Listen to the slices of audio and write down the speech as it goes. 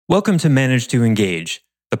Welcome to Manage to Engage,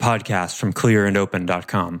 the podcast from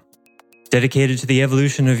clearandopen.com, dedicated to the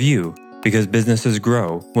evolution of you because businesses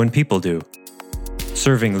grow when people do.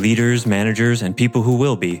 Serving leaders, managers, and people who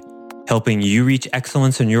will be, helping you reach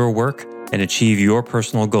excellence in your work and achieve your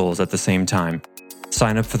personal goals at the same time.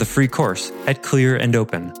 Sign up for the free course at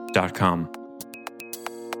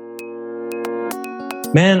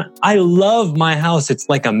clearandopen.com. Man, I love my house. It's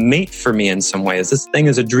like a mate for me in some ways. This thing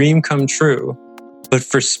is a dream come true. But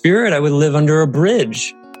for spirit, I would live under a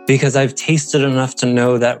bridge because I've tasted enough to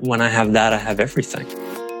know that when I have that, I have everything.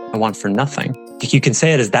 I want for nothing. You can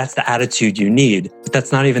say it as that's the attitude you need, but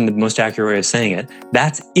that's not even the most accurate way of saying it.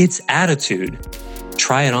 That's its attitude.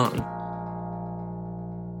 Try it on.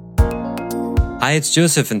 Hi, it's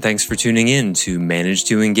Joseph, and thanks for tuning in to Manage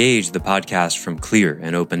to Engage, the podcast from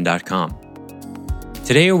clearandopen.com.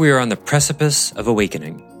 Today, we are on the precipice of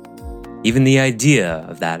awakening. Even the idea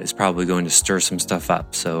of that is probably going to stir some stuff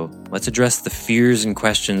up, so let's address the fears and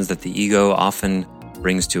questions that the ego often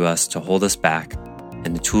brings to us to hold us back,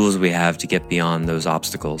 and the tools we have to get beyond those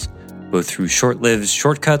obstacles, both through short-lived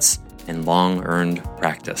shortcuts and long-earned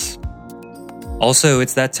practice. Also,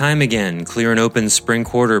 it's that time again. Clear and Open Spring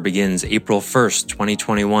Quarter begins April 1st,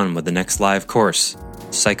 2021 with the next live course,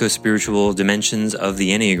 Psychospiritual Dimensions of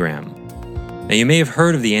the Enneagram. Now, you may have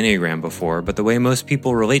heard of the Enneagram before, but the way most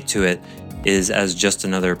people relate to it is as just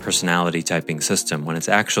another personality typing system, when it's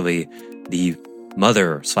actually the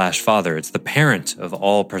mother/father. It's the parent of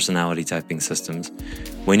all personality typing systems.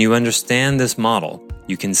 When you understand this model,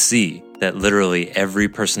 you can see that literally every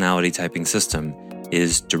personality typing system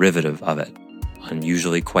is derivative of it, and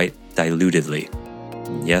usually quite dilutedly.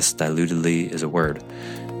 Yes, dilutedly is a word.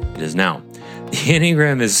 It is now. The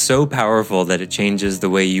Enneagram is so powerful that it changes the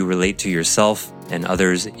way you relate to yourself and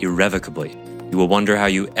others irrevocably. You will wonder how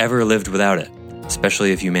you ever lived without it,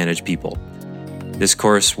 especially if you manage people. This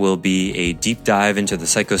course will be a deep dive into the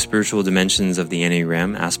psychospiritual dimensions of the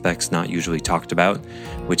Enneagram, aspects not usually talked about,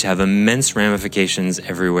 which have immense ramifications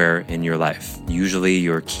everywhere in your life. Usually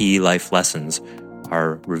your key life lessons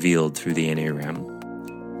are revealed through the Enneagram.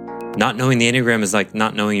 Not knowing the Enneagram is like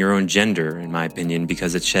not knowing your own gender, in my opinion,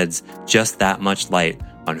 because it sheds just that much light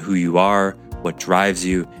on who you are, what drives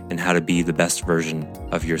you, and how to be the best version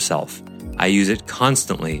of yourself. I use it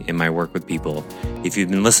constantly in my work with people. If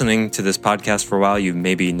you've been listening to this podcast for a while, you've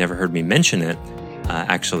maybe never heard me mention it,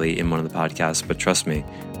 actually in one of the podcasts, but trust me,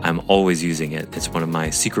 I'm always using it. It's one of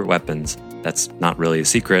my secret weapons. That's not really a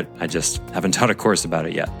secret. I just haven't taught a course about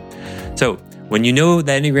it yet. So, when you know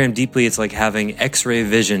the Enneagram deeply, it's like having X-ray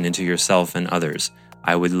vision into yourself and others.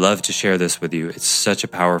 I would love to share this with you. It's such a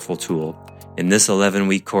powerful tool. In this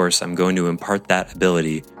 11-week course, I'm going to impart that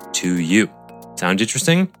ability to you. Sound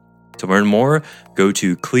interesting? To learn more, go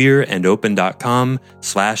to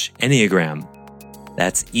clearandopen.com/Enneagram.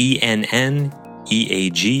 That's ENNEAGRAM.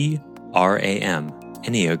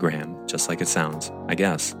 Enneagram, just like it sounds, I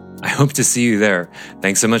guess. I hope to see you there.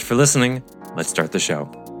 Thanks so much for listening. Let's start the show.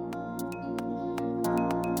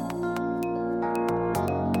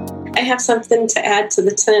 I have something to add to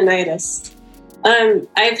the tinnitus.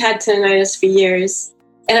 I've had tinnitus for years,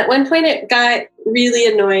 and at one point it got really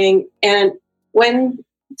annoying. And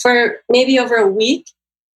for maybe over a week,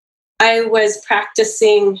 I was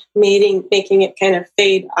practicing making it kind of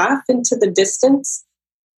fade off into the distance.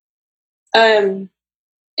 And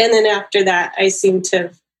then after that, I seem to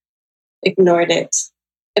have ignored it.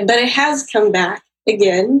 But it has come back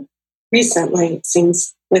again recently, it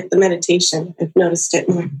seems, with the meditation. I've noticed it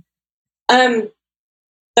more.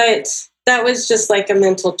 But that was just like a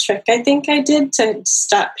mental trick I think I did to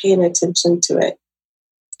stop paying attention to it.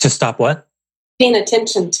 To stop what? Paying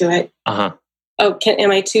attention to it. Uh-huh. Oh,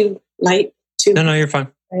 am I too light? No, you're fine.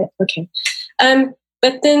 Okay.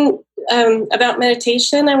 But then about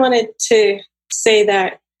meditation, I wanted to say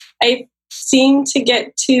that I seem to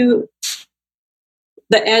get to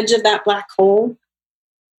the edge of that black hole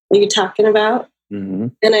that you're talking about. Mm-hmm.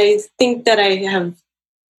 And I think that I have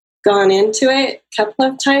gone into it a couple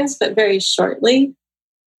of times, but very shortly.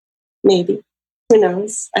 Maybe. Who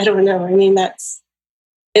knows? I don't know. I mean, it's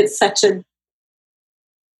such a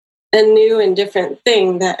new and different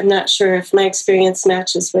thing that I'm not sure if my experience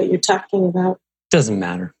matches what you're talking about. Doesn't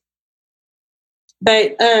matter.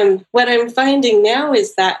 But what I'm finding now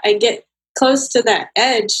is that I get close to that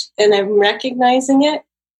edge and I'm recognizing it.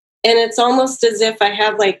 And it's almost as if I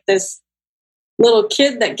have like this little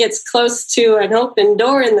kid that gets close to an open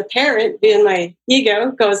door and the parent, being my ego,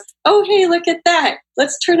 goes, oh, hey, look at that.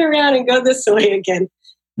 Let's turn around and go this way again.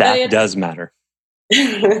 That does matter.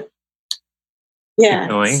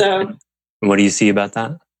 Yeah. So, what do you see about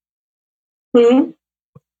that?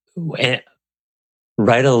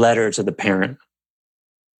 write a letter to the parent.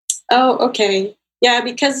 Oh, okay. Yeah,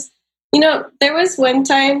 because, there was one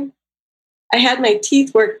time I had my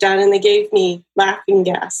teeth worked done and they gave me laughing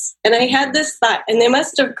gas. And I had this thought, and they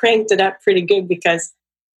must have cranked it up pretty good because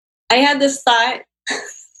I had this thought.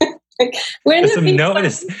 Like,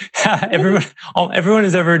 notice everyone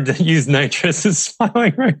who's ever used nitrous is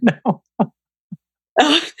smiling right now.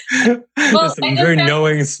 There's some very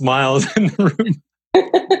knowing smiles in the room.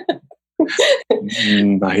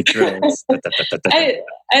 Nitrous.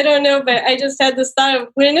 I don't know, but I just had this thought of,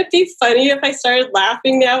 wouldn't it be funny if I started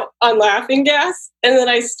laughing now on laughing gas? And then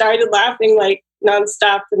I started laughing like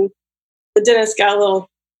nonstop, and the dentist got a little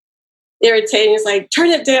irritated. He's like, turn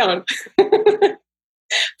it down.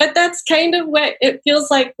 But that's kind of what it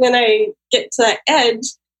feels like when I get to that edge.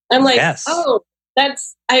 I'm like, yes.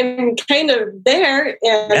 I'm kind of there.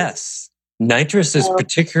 And yes. Nitrous is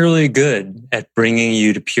particularly good at bringing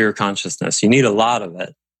you to pure consciousness. You need a lot of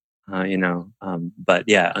it, but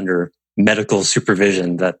yeah, under medical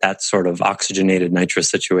supervision, that sort of oxygenated nitrous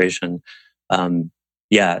situation,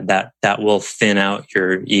 that will thin out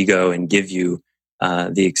your ego and give you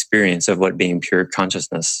the experience of what being pure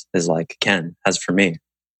consciousness is like. Ken, as for me.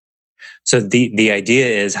 So the idea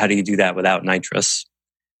is, how do you do that without nitrous?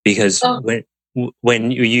 Because when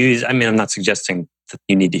you use, I'm not suggesting that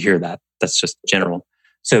you need to hear that. That's just general.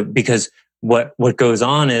 So because what goes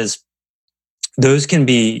on is those can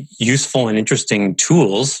be useful and interesting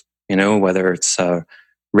tools, whether it's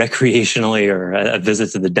recreationally or a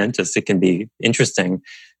visit to the dentist, it can be interesting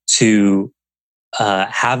to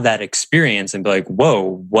have that experience and be like,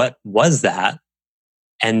 whoa, what was that?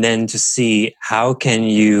 And then to see how can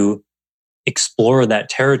you explore that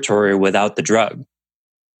territory without the drug.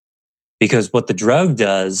 Because what the drug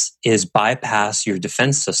does is bypass your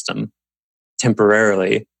defense system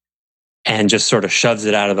temporarily and just sort of shoves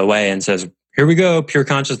it out of the way and says, here we go, pure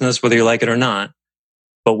consciousness, whether you like it or not.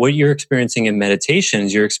 But what you're experiencing in meditation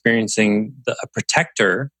is you're experiencing a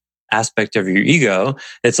protector aspect of your ego.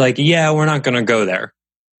 It's like, yeah, we're not going to go there.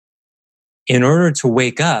 In order to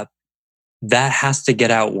wake up, that has to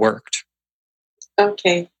get outworked.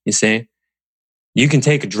 Okay. You see? You can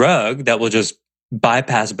take a drug that will just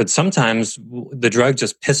bypass, but sometimes the drug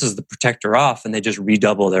just pisses the protector off and they just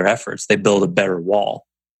redouble their efforts. They build a better wall.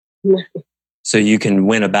 So you can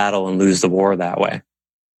win a battle and lose the war that way.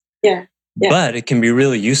 Yeah. But it can be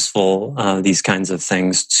really useful, these kinds of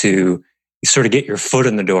things, to sort of get your foot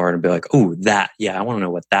in the door and be like, oh, I want to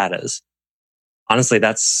know what that is. Honestly,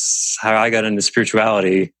 that's how I got into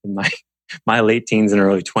spirituality in my late teens and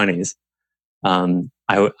early 20s.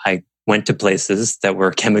 I went to places that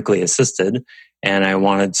were chemically assisted, and I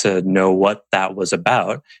wanted to know what that was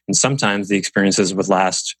about. And sometimes the experiences would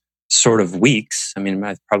last sort of weeks.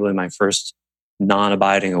 Probably my first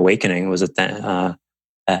non-abiding awakening was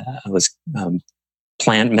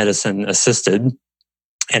plant medicine assisted,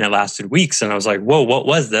 and it lasted weeks. And I was like, whoa, what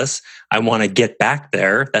was this? I want to get back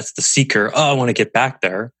there. That's the seeker. Oh, I want to get back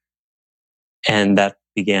there. And that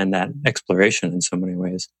began that exploration in so many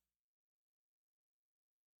ways.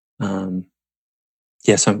 So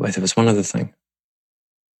there was one other thing.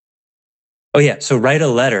 Oh yeah, so write a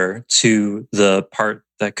letter to the part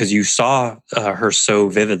that, because you saw her so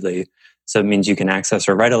vividly, so it means you can access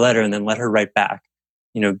her. Write a letter and then let her write back.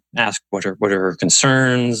 Ask what are her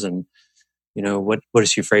concerns, and what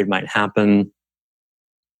is she afraid might happen.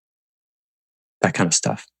 That kind of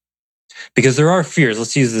stuff. Because there are fears.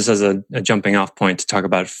 Let's use this as a jumping off point to talk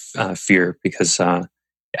about fear, because I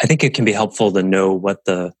think it can be helpful to know what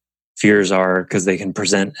the fears are, because they can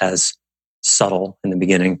present as subtle in the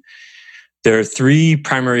beginning. There are three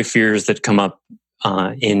primary fears that come up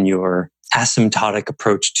in your asymptotic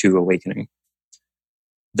approach to awakening.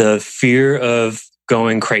 The fear of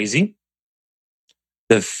going crazy,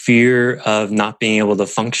 the fear of not being able to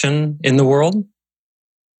function in the world,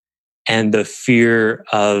 and the fear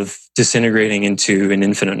of disintegrating into an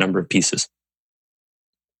infinite number of pieces.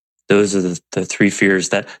 Those are the three fears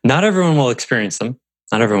that not everyone will experience them.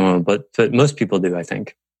 Not everyone will, but most people do, I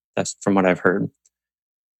think. That's from what I've heard.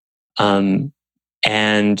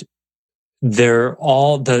 And they're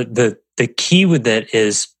all, the key with it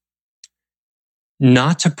is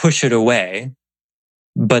not to push it away,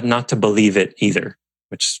 but not to believe it either,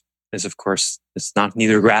 which is, of course, it's not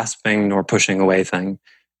neither grasping nor pushing away thing.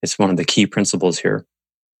 It's one of the key principles here.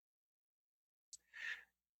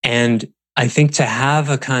 And I think to have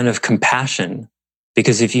a kind of compassion,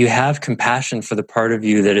 because if you have compassion for the part of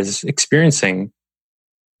you that is experiencing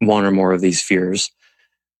one or more of these fears,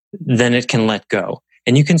 then it can let go.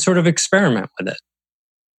 And you can sort of experiment with it.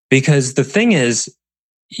 Because the thing is,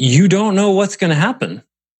 you don't know what's going to happen.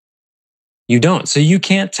 You don't. So you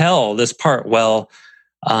can't tell this part, well,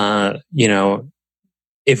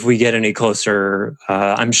 if we get any closer,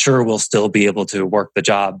 I'm sure we'll still be able to work the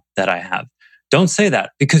job that I have. Don't say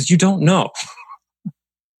that because you don't know.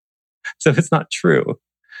 So it's not true.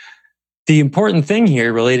 The important thing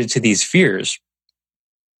here related to these fears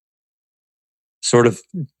sort of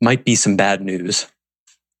might be some bad news.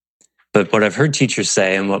 But what I've heard teachers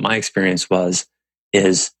say and what my experience was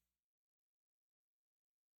is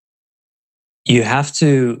you have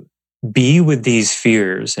to be with these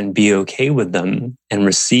fears and be okay with them and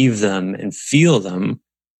receive them and feel them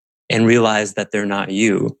and realize that they're not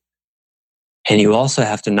you. And you also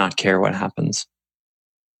have to not care what happens.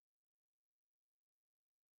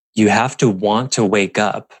 You have to want to wake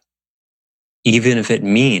up, even if it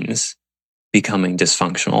means becoming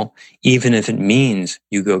dysfunctional, even if it means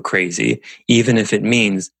you go crazy, even if it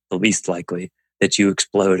means, the least likely, that you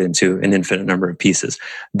explode into an infinite number of pieces.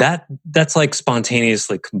 That's like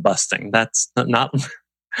spontaneously combusting. That's not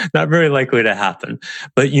very likely to happen.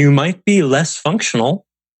 But you might be less functional,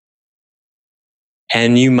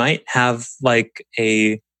 and you might have like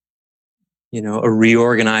a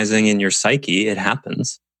reorganizing in your psyche. It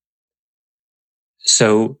happens.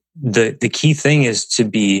 So the key thing is to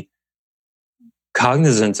be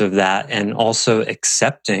cognizant of that and also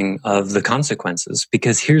accepting of the consequences.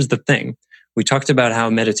 Because here's the thing. We talked about how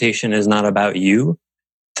meditation is not about you,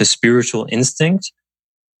 the spiritual instinct.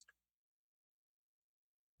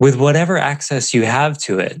 With whatever access you have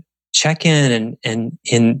to it, check in and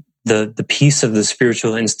in the piece of the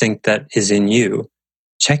spiritual instinct that is in you.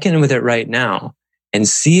 Check in with it right now and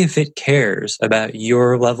see if it cares about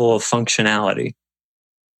your level of functionality.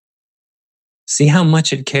 See how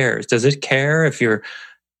much it cares. Does it care if you're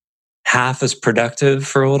half as productive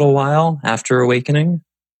for a little while after awakening?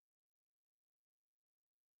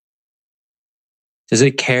 Does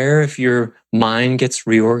it care if your mind gets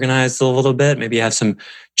reorganized a little bit? Maybe you have some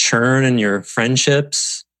churn in your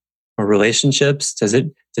friendships or relationships. Does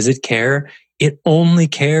it care? It only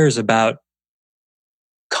cares about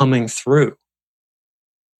coming through.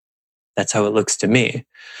 That's how it looks to me.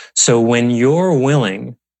 So when you're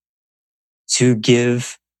willing to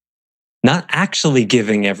give, not actually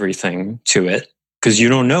giving everything to it, because you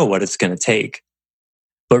don't know what it's going to take,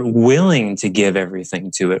 but willing to give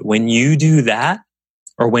everything to it, when you do that,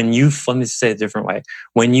 or let me say it a different way,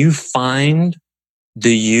 when you find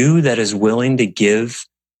the you that is willing to give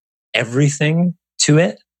everything to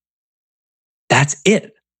it, that's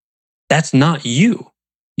it. That's not you.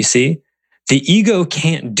 You see? The ego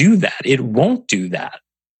can't do that. It won't do that.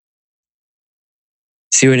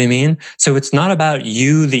 See what I mean? So it's not about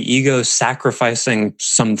you, the ego, sacrificing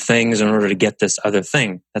some things in order to get this other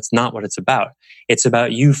thing. That's not what it's about. It's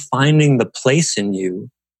about you finding the place in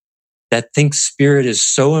you that thinks spirit is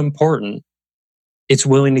so important, it's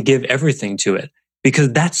willing to give everything to it,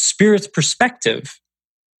 because that's spirit's perspective.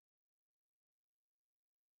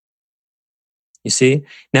 You see?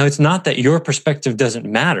 Now, it's not that your perspective doesn't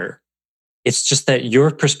matter. It's just that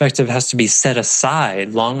your perspective has to be set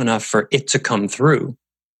aside long enough for it to come through,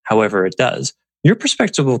 however it does. Your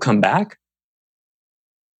perspective will come back.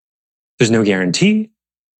 There's no guarantee,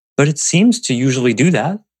 but it seems to usually do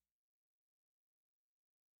that.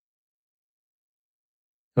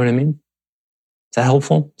 You know what I mean? Is that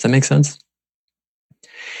helpful? Does that make sense?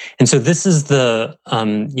 And so this is this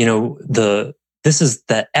is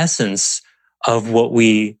the essence of what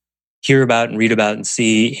we hear about and read about and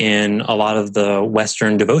see in a lot of the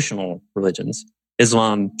Western devotional religions,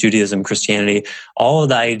 Islam, Judaism, Christianity, all of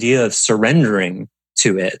the idea of surrendering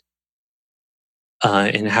to it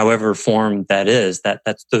in however form that is,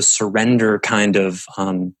 that's the surrender kind of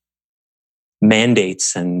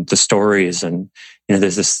mandates and the stories. And,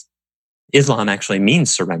 there's this, Islam actually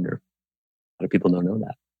means surrender. A lot of people don't know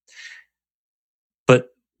that.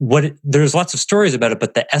 But there's lots of stories about it,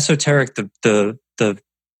 but the esoteric, the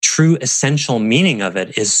true essential meaning of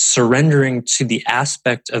it is surrendering to the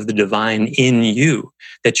aspect of the divine in you,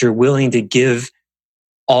 that you're willing to give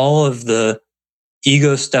all of the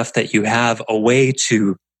ego stuff that you have away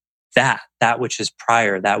to that which is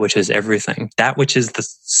prior, that which is everything, that which is the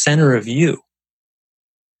center of you.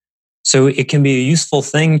 So it can be a useful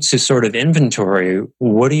thing to sort of inventory,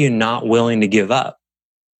 what are you not willing to give up?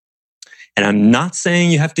 And I'm not saying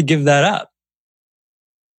you have to give that up.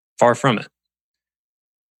 Far from it.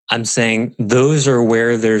 I'm saying those are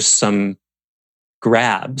where there's some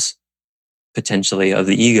grabs, potentially, of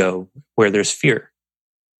the ego, where there's fear.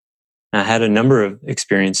 And I had a number of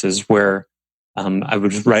experiences where I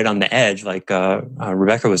was right on the edge, like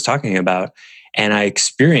Rebecca was talking about, and I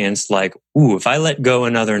experienced like, if I let go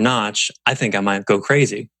another notch, I think I might go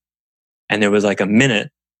crazy. And there was like a minute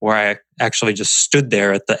where I actually just stood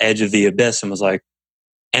there at the edge of the abyss and was like,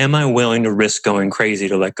 am I willing to risk going crazy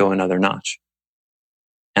to let go another notch?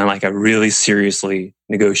 And like I really seriously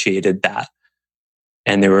negotiated that.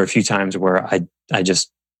 And there were a few times where I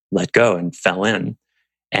just let go and fell in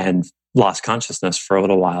and lost consciousness for a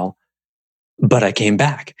little while. But I came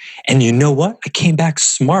back. And you know what? I came back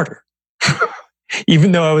smarter,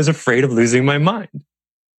 even though I was afraid of losing my mind.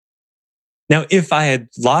 Now, if I had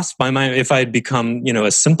lost my mind, if I had become,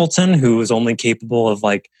 a simpleton who was only capable of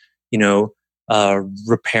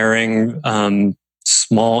repairing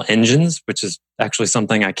small engines, which is actually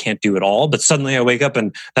something I can't do at all. But suddenly I wake up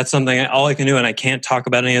and that's something all I can do, and I can't talk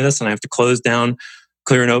about any of this, and I have to close down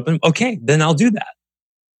Clear and Open. Okay, then I'll do that.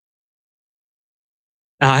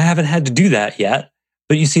 Now, I haven't had to do that yet,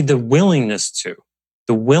 but you see, the willingness to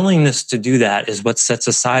do that is what sets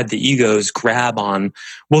aside the ego's grab on,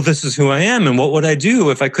 well, this is who I am, and what would I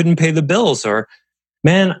do if I couldn't pay the bills? Or,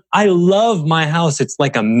 man, I love my house. It's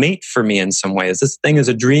like a mate for me in some ways. This thing is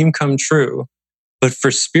a dream come true. But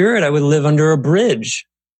for spirit, I would live under a bridge.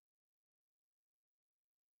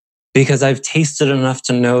 Because I've tasted enough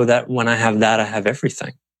to know that when I have that, I have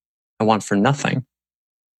everything. I want for nothing.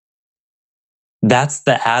 That's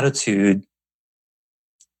the attitude.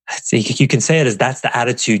 You can say it as that's the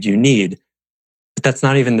attitude you need, but that's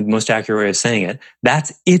not even the most accurate way of saying it.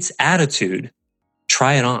 That's its attitude.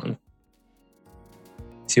 Try it on.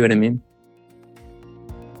 See what I mean?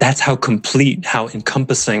 That's how complete, how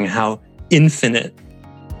encompassing, how infinite,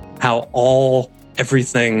 how all,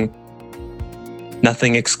 everything,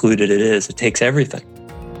 nothing excluded it is. It takes everything.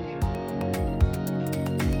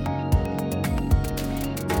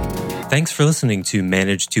 Thanks for listening to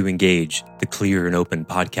Manage to Engage, the Clear and Open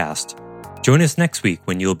podcast. Join us next week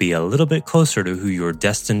when you'll be a little bit closer to who you're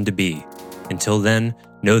destined to be. Until then,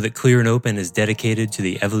 know that Clear and Open is dedicated to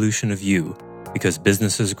the evolution of you, because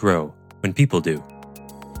businesses grow when people do.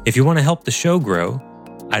 If you want to help the show grow,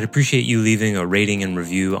 I'd appreciate you leaving a rating and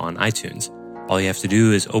review on iTunes. All you have to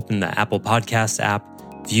do is open the Apple Podcasts app,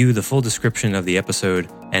 view the full description of the episode,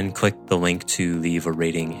 and click the link to leave a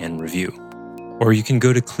rating and review. Or you can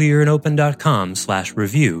go to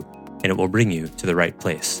clearandopen.com/review and it will bring you to the right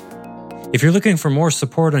place. If you're looking for more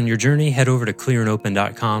support on your journey, head over to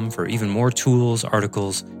clearandopen.com for even more tools,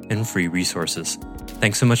 articles, and free resources.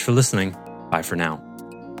 Thanks so much for listening. Bye for now.